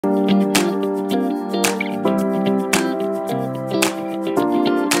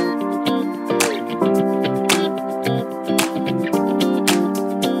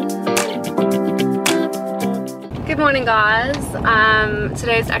morning, guys.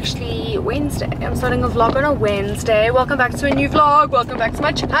 Today is actually Wednesday. I'm starting a vlog on a Wednesday. Welcome back to a new vlog. Welcome back to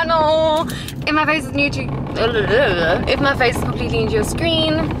my channel. If my face is new to if my face is completely into your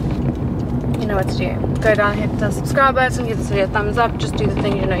screen, you know what to do. Go down, hit the subscribe button, give this video a thumbs up, just do the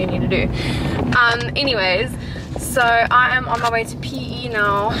thing you know you need to do. Anyways, so I am on my way to PE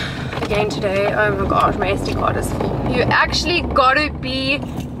now again today. Oh my gosh, my SD card is full. You actually gotta be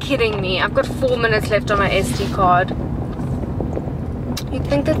kidding me. I've got 4 minutes left on my SD card. You'd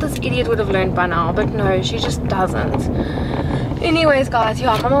think that this idiot would have learned by now, but no, she just doesn't. Anyways, guys,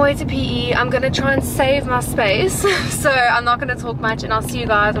 yeah, I'm on my way to PE. I'm gonna try and save my space, so I'm not gonna talk much, and I'll see you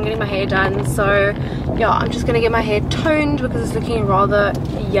guys. I'm getting my hair done, so yeah, I'm just gonna get my hair toned because it's looking rather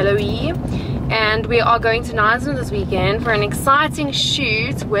yellowy. And we are going to Knysna this weekend for an exciting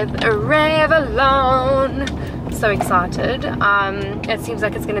shoot with Revlon. So excited. It seems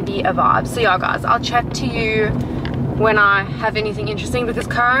like it's gonna be a vibe. So yeah, guys, I'll chat to you when I have anything interesting, because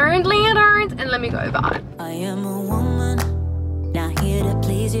currently I don't. And let me go, bye. I am a woman, not here to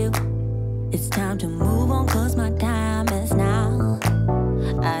please you. It's time to move on, cause my time is now.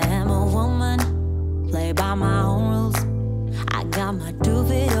 I am a woman, play by my own rules. I got my 2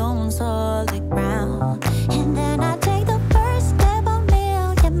 feet on solid ground. And then I take the first step, a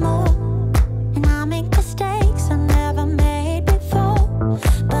million more. And I make mistakes I never made before.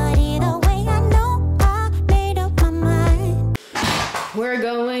 But either way, I know I made up my mind. We're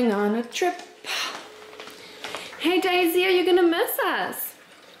going on a trip. Hey Daisy, are you gonna miss us?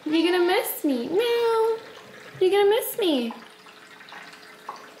 You're gonna miss me. Meow. You're gonna miss me.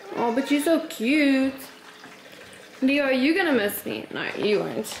 Oh, but you're so cute. Leo, are you gonna miss me? No, you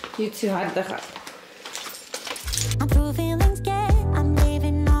won't. You too hard to hug. I'm through feeling scared, I'm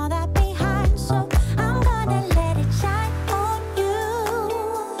leaving all that behind. So I'm gonna let it shine on you.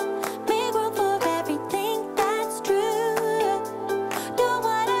 Make room for everything that's true. Do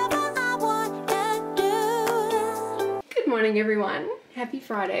whatever I wanna do. Good morning, everyone. Happy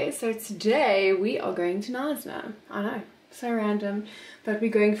Friday. So today we are going to Knysna. I know, so random, but we're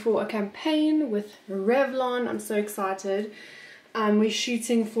going for a campaign with Revlon. I'm so excited. We're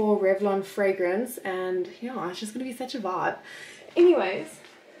shooting for Revlon fragrance, and yeah, it's just gonna be such a vibe. Anyways,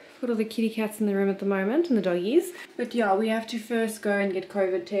 got all the kitty cats in the room at the moment and the doggies, but yeah, we have to first go and get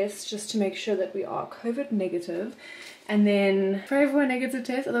COVID tests just to make sure that we are COVID negative, and then for everyone negative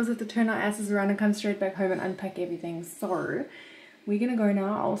test, others have to turn our asses around and come straight back home and unpack everything. So we're gonna go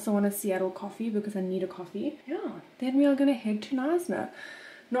now. I also want a Seattle coffee because I need a coffee. Yeah, then we are gonna head to Knysna.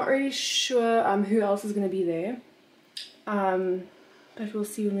 Not really sure who else is gonna be there, but we'll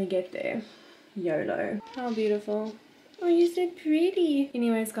see when we get there. YOLO. How beautiful. Oh, you're so pretty.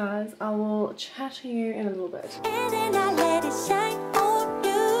 Anyways, guys, I will chat to you in a little bit. And then I let it shine on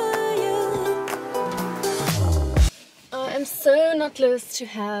you. I am so not close to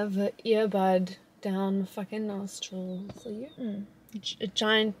have an earbud down my fucking nostril. So yeah, a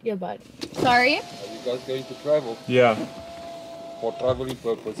giant earbud. Sorry? Are you guys going to travel? Yeah. For traveling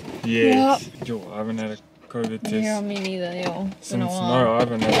purpose? Yes. Yo, I haven't had a COVID test. Yeah, me neither, yo. Since, no, I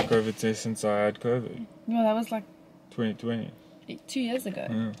haven't had a COVID test since I had COVID. No, that was like 2020. 2 years ago.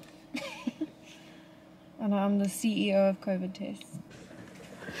 Yeah. And I'm the CEO of COVID tests.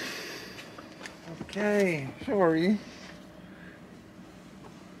 Okay, sorry.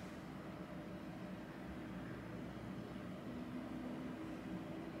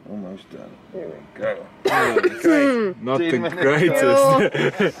 Almost done. There we go. Not the 10 minutes.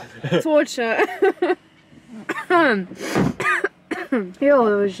 greatest. Torture. Yo,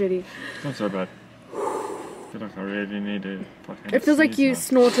 that was shitty. Not so bad. I feel like I really need to fucking It feels like you now.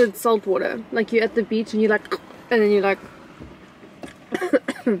 snorted salt water. Like you're at the beach and you're like, and then you're like,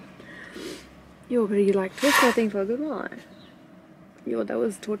 yo, but you like twist that thing for a good while. Yo, that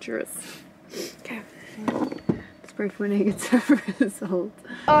was torturous. Okay. Let's pray for a negative result.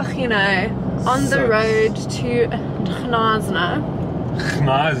 Oh, you know, on the road to Knysna.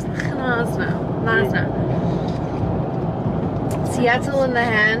 Knysna. Seattle in the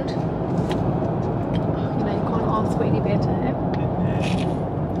hand. Oh, you know, you can't ask for any better, eh?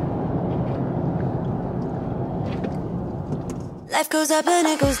 Life goes up and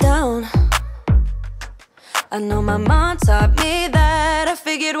it goes down. I know my mom taught me that. I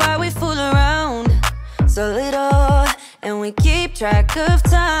figured why we fool around so little, and we keep track of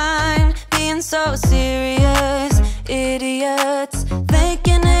time, being so serious, idiots,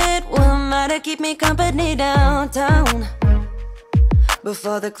 thinking it will matter, keep me company downtown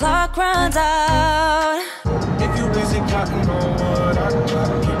before the clock runs out. If you busy plotting on what I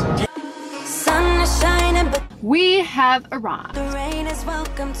can Sun is shining, but We have arrived. the rain is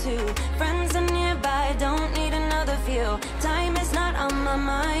welcome too. Friends are nearby, don't need another the view. Time is not on my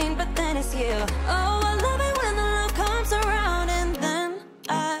mind, but then it's you. Oh, I love it when the love comes around, and then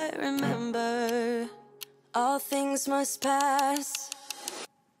I remember all things must pass.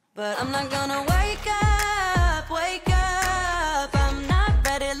 But I'm not gonna wake up, wake up. I'm not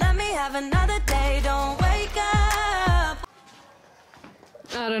ready, let me have another day. Don't wake up.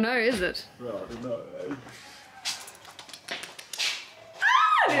 I don't know, is it? Well, I don't know.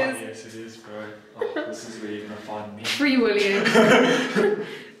 It is. Yes, it is, bro. Oh, this is where you're gonna find me. Free willing.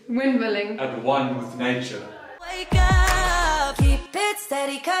 Windmilling. At one with nature. Wake up, keep it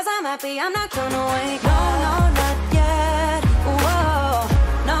steady, cause I'm happy. I'm not gonna wake up. No, not yet. Whoa,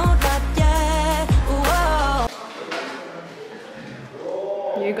 no, not yet.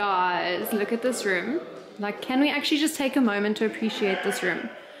 Whoa. You guys, look at this room. Like, can we actually just take a moment to appreciate this room?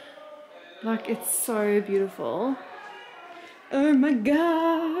 Like, it's so beautiful. Oh my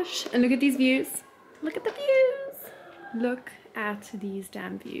gosh. And look at these views. Look at the views. Look at these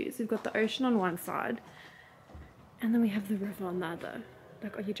damn views. We've got the ocean on one side, and then we have the river on the other.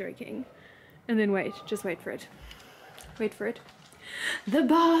 Like, are you joking? And then wait, just wait for it. Wait for it. The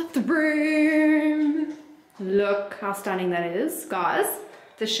bathroom. Look how stunning that is. Guys,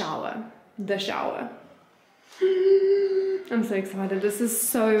 the shower. The shower. I'm so excited. This is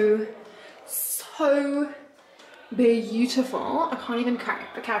so beautiful. I can't even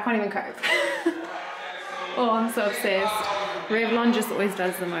cope. Okay, I can't even cope. Oh, I'm so obsessed. Revlon just always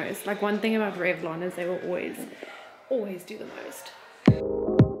does the most. Like, one thing about Revlon is they will always do the most.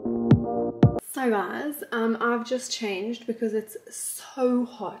 So guys, I've just changed because it's so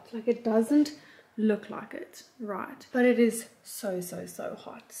hot. Like, it doesn't look like it, right? But it is so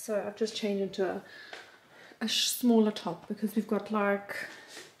hot. So I've just changed into a smaller top because we've got like,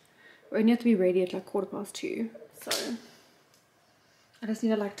 we only have to be ready at like 2:15. So I just need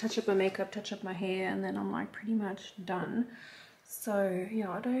to like touch up my makeup, touch up my hair, and then I'm like pretty much done. So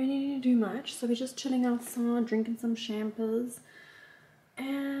yeah, I don't really need to do much. So we're just chilling outside, drinking some champers,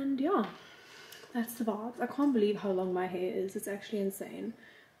 and yeah, that's the vibes. I can't believe how long my hair is. It's actually insane.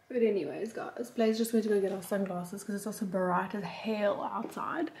 But anyways, guys, Blaze just went to go get our sunglasses because it's also bright as hell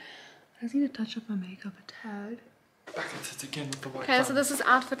outside. I just need to touch up my makeup a tad. Back at it again with the white. Okay, so this is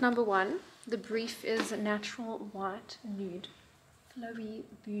outfit number 1. The brief is natural white nude, flowy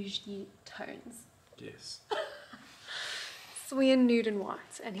bougie tones. Yes. So we're in nude and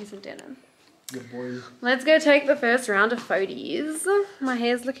white, and he's in denim. Good boy. Let's go take the first round of photos. My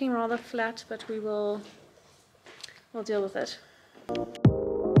hair's looking rather flat, but we'll deal with it.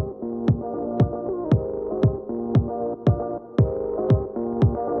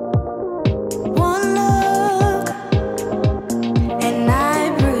 One look and I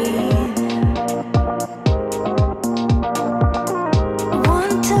breathe.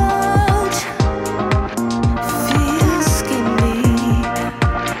 One touch feels skin deep.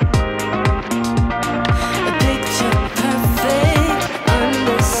 A picture perfect,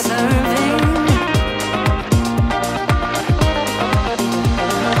 underserving.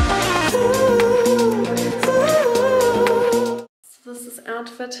 So this is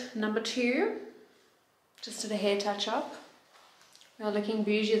outfit number 2. Just did a hair touch up. We are looking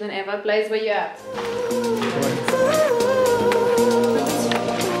bougie than ever. Blaze, where you at?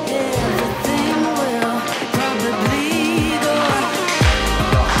 Everything will probably go.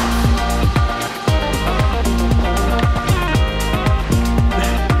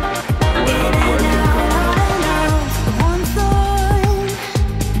 In and out, one thought,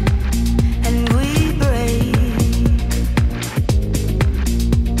 and we break.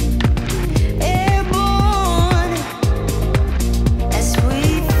 Airborne as we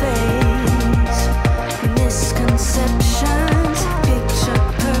face misconceptions, picture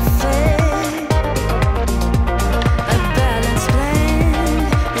perfect, a balanced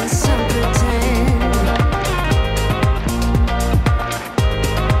blend and some pretend.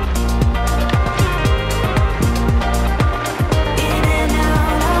 In and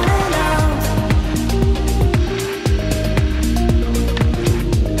out, on and off.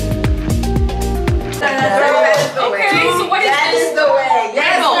 Okay, so what is the way.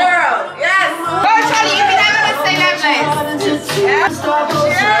 Yes, girl. Yes. Go, Charlie. You can have a say that place.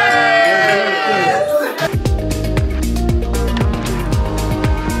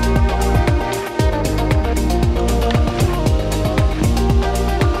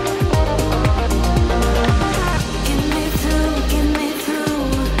 Get me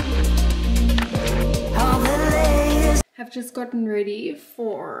through all the layers. Have just gotten ready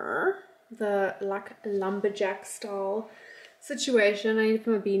for the like lumberjack style situation. I need to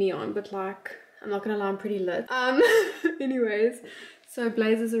put my beanie on, but like, I'm not gonna lie, I'm pretty lit. Anyways, So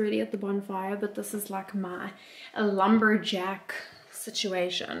Blaze is already at the bonfire, but this is like a lumberjack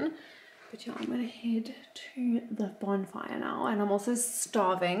situation. But yeah, I'm gonna head to the bonfire now, and I'm also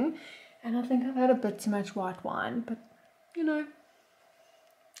starving, and I think I've had a bit too much white wine, but you know,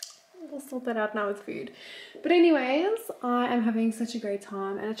 we'll sort that out now with food. But anyways, I am having such a great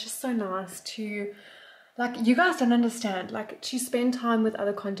time, and it's just so nice to, like, you guys don't understand, like, to spend time with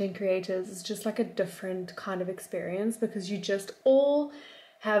other content creators is just like a different kind of experience, because you just all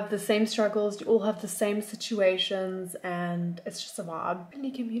have the same struggles, you all have the same situations, and it's just a vibe. And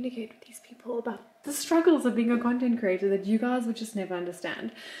you communicate with these people about the struggles of being a content creator that you guys would just never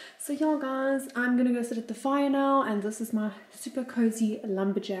understand. So yeah guys, I'm gonna go sit at the fire now, and this is my super cozy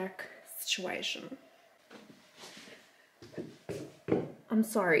lumberjack situation. I'm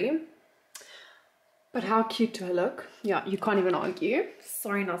sorry, but how cute do I look? Yeah, you can't even argue.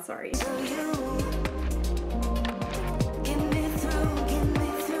 Sorry, not sorry.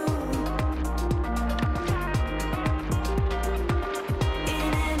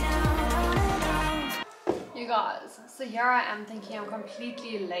 Guys, so here I am thinking I'm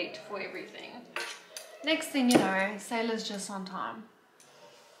completely late for everything. Next thing you know, Sailor's just on time.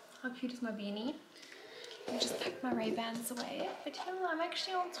 How cute is my beanie? Let me just pack my Ray-Bans away. But yeah, I'm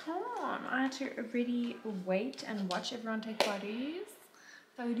actually on time. I had to already wait and watch everyone take photos.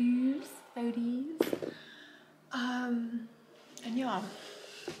 And yeah,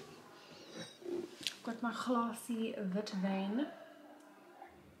 got my glassy wit wijn.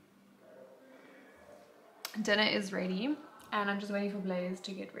 Dinner is ready, and I'm just waiting for Blaze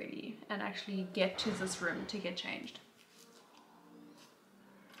to get ready and actually get to this room to get changed.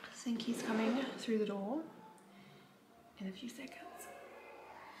 I think he's coming through the door in a few seconds.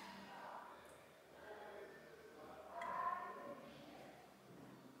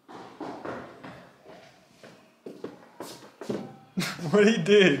 What did he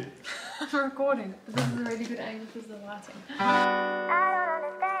do? I'm recording, but this is a really good angle because of the lighting.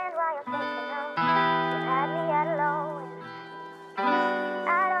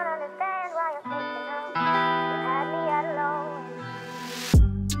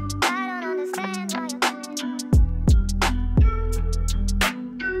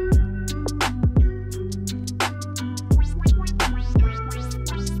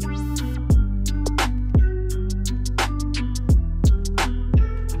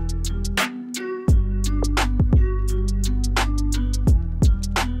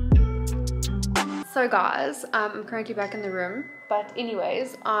 So guys, I'm currently back in the room, but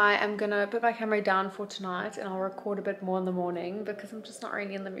anyways, I am gonna put my camera down for tonight, and I'll record a bit more in the morning because I'm just not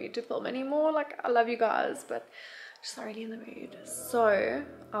really in the mood to film anymore. Like, I love you guys, but just not really in the mood. So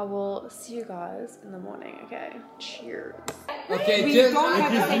I will see you guys in the morning. Okay, cheers. Okay, We just don't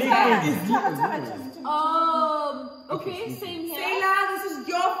have to take that. Okay, same here. Sayla, this is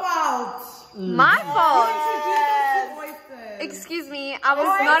your fault. My fault. Yes. Excuse me, I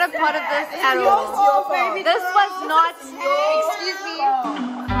was not a part of this at all. Baby This girl. was not, excuse me.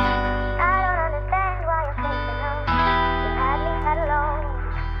 I don't understand why you're thinking of you had me at alone.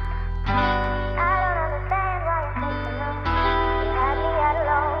 I don't understand why you're thinking of you had me at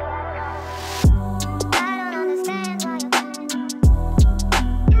alone. I don't understand why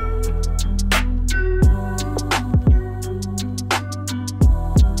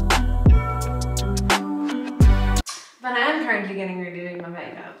But I am currently getting ready doing my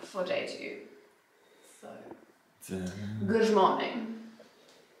makeup for day 2. So, good morning.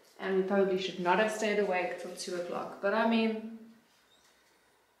 And we probably should not have stayed awake till 2 o'clock, but I mean,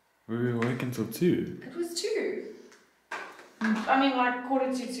 We were awake until 2. it was 2. I mean, like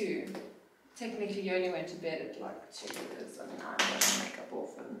 1:45. Technically, you only went to bed at like 2 because I mean, I got my makeup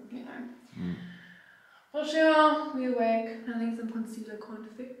off and you know. But yeah, we awake. I think some concealer can't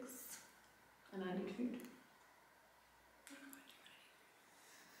fix, and I need food.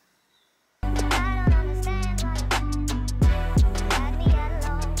 I don't understand why you had me at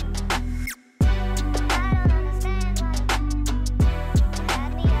alone. I don't understand why you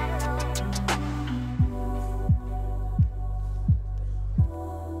had me at alone.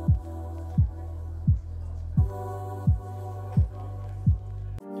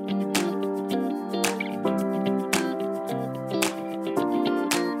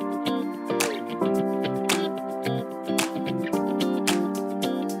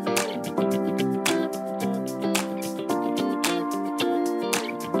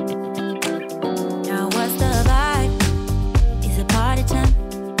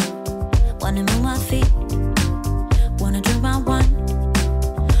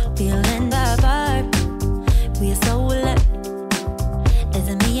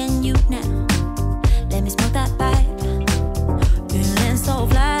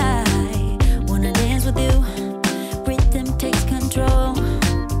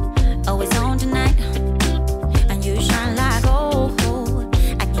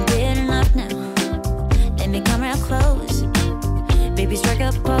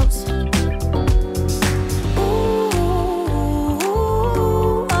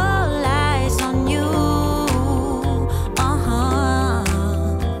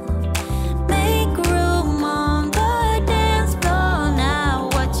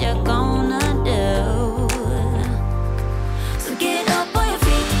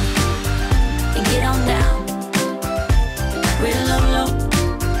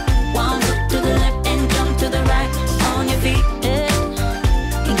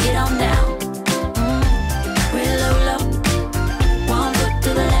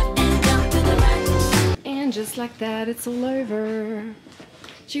 just like that, it's all over.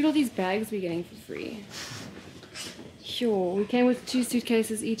 Check all these bags we're getting for free. Sure, we came with 2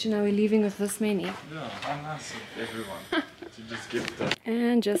 suitcases each and now we're leaving with this many. Yeah, how nice of everyone to just give that.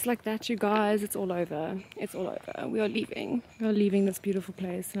 And just like that, you guys, it's all over. It's all over. We are leaving. We are leaving this beautiful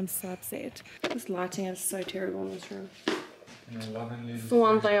place and I'm so upset. This lighting is so terrible in this room. The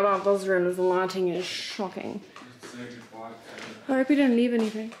one thing about this room is the lighting is shocking. I hope we didn't leave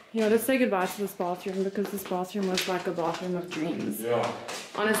anything. Yeah, let's say goodbye to this bathroom because this bathroom was like a bathroom of dreams. Yeah.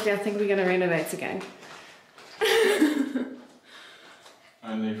 Honestly, I think we're gonna renovate again.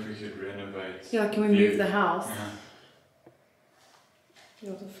 Only if we could renovate. Yeah, can we move the house?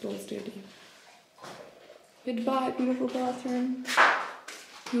 Yeah, the floor's dirty. Goodbye, beautiful bathroom.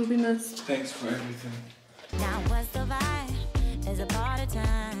 You'll be missed. Thanks for everything. Now what's the vibe? There's a party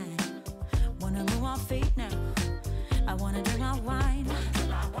time. Wanna move on feet now. I wanna drink my wine.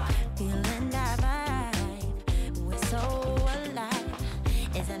 Feeling that vibe. We're so alive.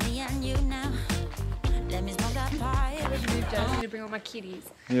 Is it me and you now? Let me smoke that pipe. I need to bring all my kitties.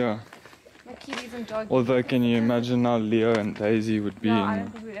 Yeah. My kitties and dogs. Although, can you imagine how Leo and Daisy would be No, I in?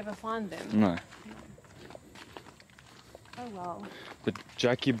 don't think we'd ever find them. No. Oh well. But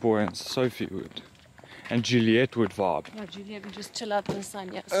Jackie Boy and Sophie would. And Juliet would vibe. No, Juliet would just chill out in the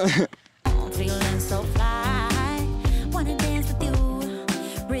sun, yes. I'm feeling so fly. Wanna dance with you.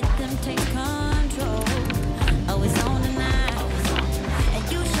 Rhythm takes control. Oh, it's on tonight. And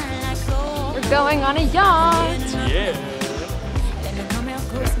you shine like gold. We're going on a yacht. Yeah. Let me come real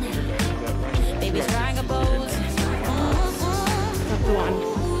close now. Baby, strike a pose. That's the one.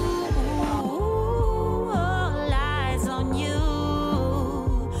 Ooh, all eyes on you.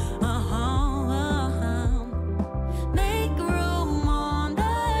 Make room on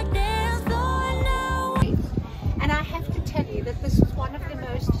the dance floor now. And I have to tell you that this was one of the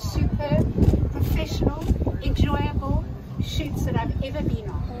most superb, professional, enjoyable shoots that I've ever been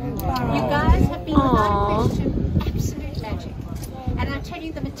on. You guys have been, without question, absolute magic. And I tell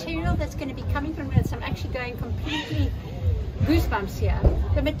you, the material that's going to be coming from this, I'm actually going completely goosebumps here.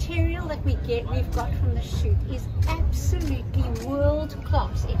 The material that we've got from the shoot is absolutely world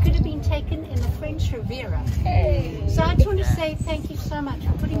class. It could have been taken in the French Riviera. So I just want to say thank you so much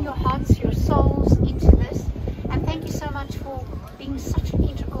for putting your hearts, your souls into this, and thank you so much for being such an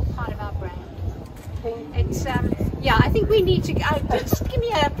integral part of our brand. It's yeah, I think we need to just give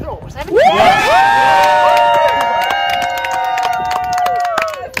me an applause. Haven't you?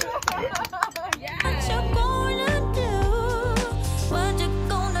 What you gonna do? What you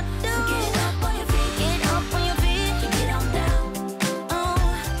gonna do? So get up on your feet, get up on your feet, and get on down.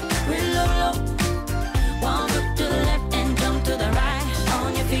 Real low, low. One foot to the left and jump to the right. On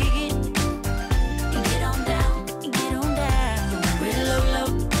your feet, and get on down, and get on down. Real low, low.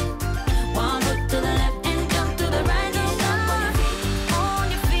 One foot to the left and jump to the right. Get up on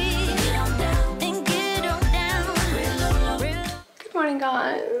your feet, get on down, and get on down. Real low, low. Good morning,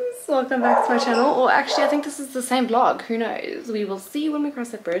 guys. Welcome back to my channel. Or actually, I think this is the same vlog. Who knows? We will see when we cross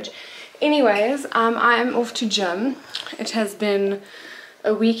that bridge. Anyways, I am off to gym. It has been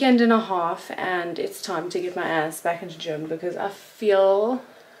a weekend and a half and it's time to get my ass back into gym because I feel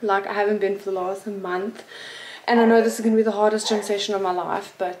like I haven't been for the last month. And I know this is going to be the hardest gym session of my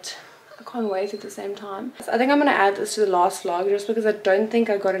life, but I can't wait at the same time. So I think I'm going to add this to the last vlog just because I don't think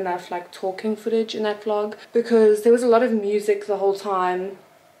I got enough like talking footage in that vlog because there was a lot of music the whole time,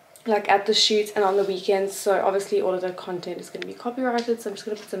 like at the shoots and on the weekends, so obviously all of the content is going to be copyrighted, so I'm just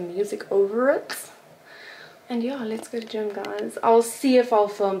going to put some music over it. And yeah, let's go to gym, guys. I'll see if I'll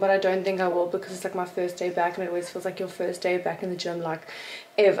film, but I don't think I will because it's like my first day back and it always feels like your first day back in the gym like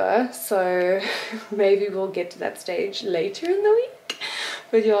ever, so maybe we'll get to that stage later in the week.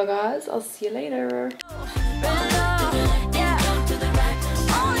 But yeah, guys, I'll see you later.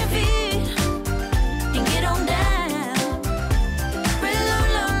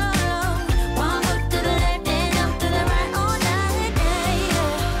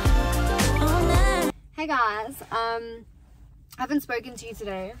 Hey guys, I haven't spoken to you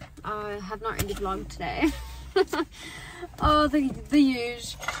today. I have not really vlogged today. Oh, the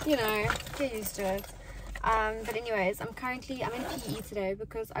huge, you know, get used to it. But anyways, I'm in PE today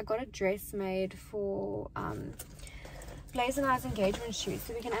because I got a dress made for Blaze and I's engagement shoot,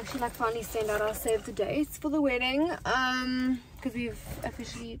 so we can actually like finally send out our save the dates for the wedding, because we've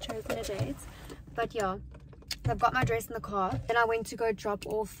officially chosen a date. But yeah, I've got my dress in the car. Then I went to go drop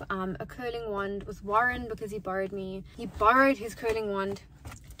off a curling wand with Warren because he borrowed his curling wand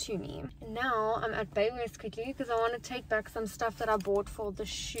to me. And now I'm at Baywest quickly because I want to take back some stuff that I bought for the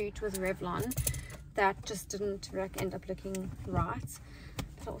shoot with Revlon that just didn't end up looking right.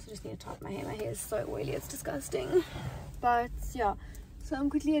 But I also just just need to tie my hair. My hair is so oily, it's disgusting. But yeah, so I'm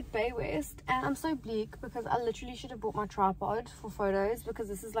quickly at Bay West, and I'm so bleak because I literally should have bought my tripod for photos, because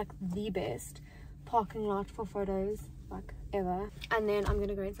this is like the best parking lot for photos like ever. And then I'm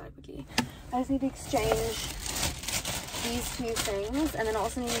gonna go inside quickly. I just need to exchange these two things, and then I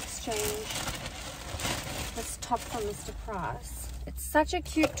also need to exchange this top from Mr. Price. It's such a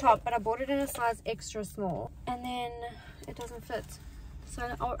cute top, but I bought it in a size extra small, and then it doesn't fit.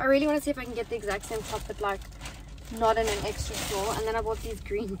 So I really want to see if I can get the exact same top, but like not in an extra small. And then I bought these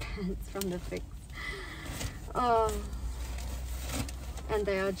green pants from the Fix. Oh, and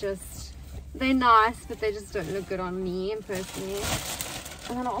they are just, they're nice, but they just don't look good on me personally.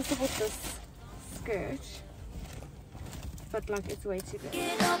 And then I also bought this skirt, but like it's way too big.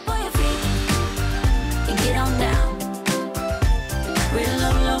 Get up on your feet and get on down. Real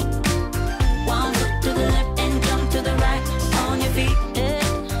low, low. One foot to the left and jump to the right. On your feet.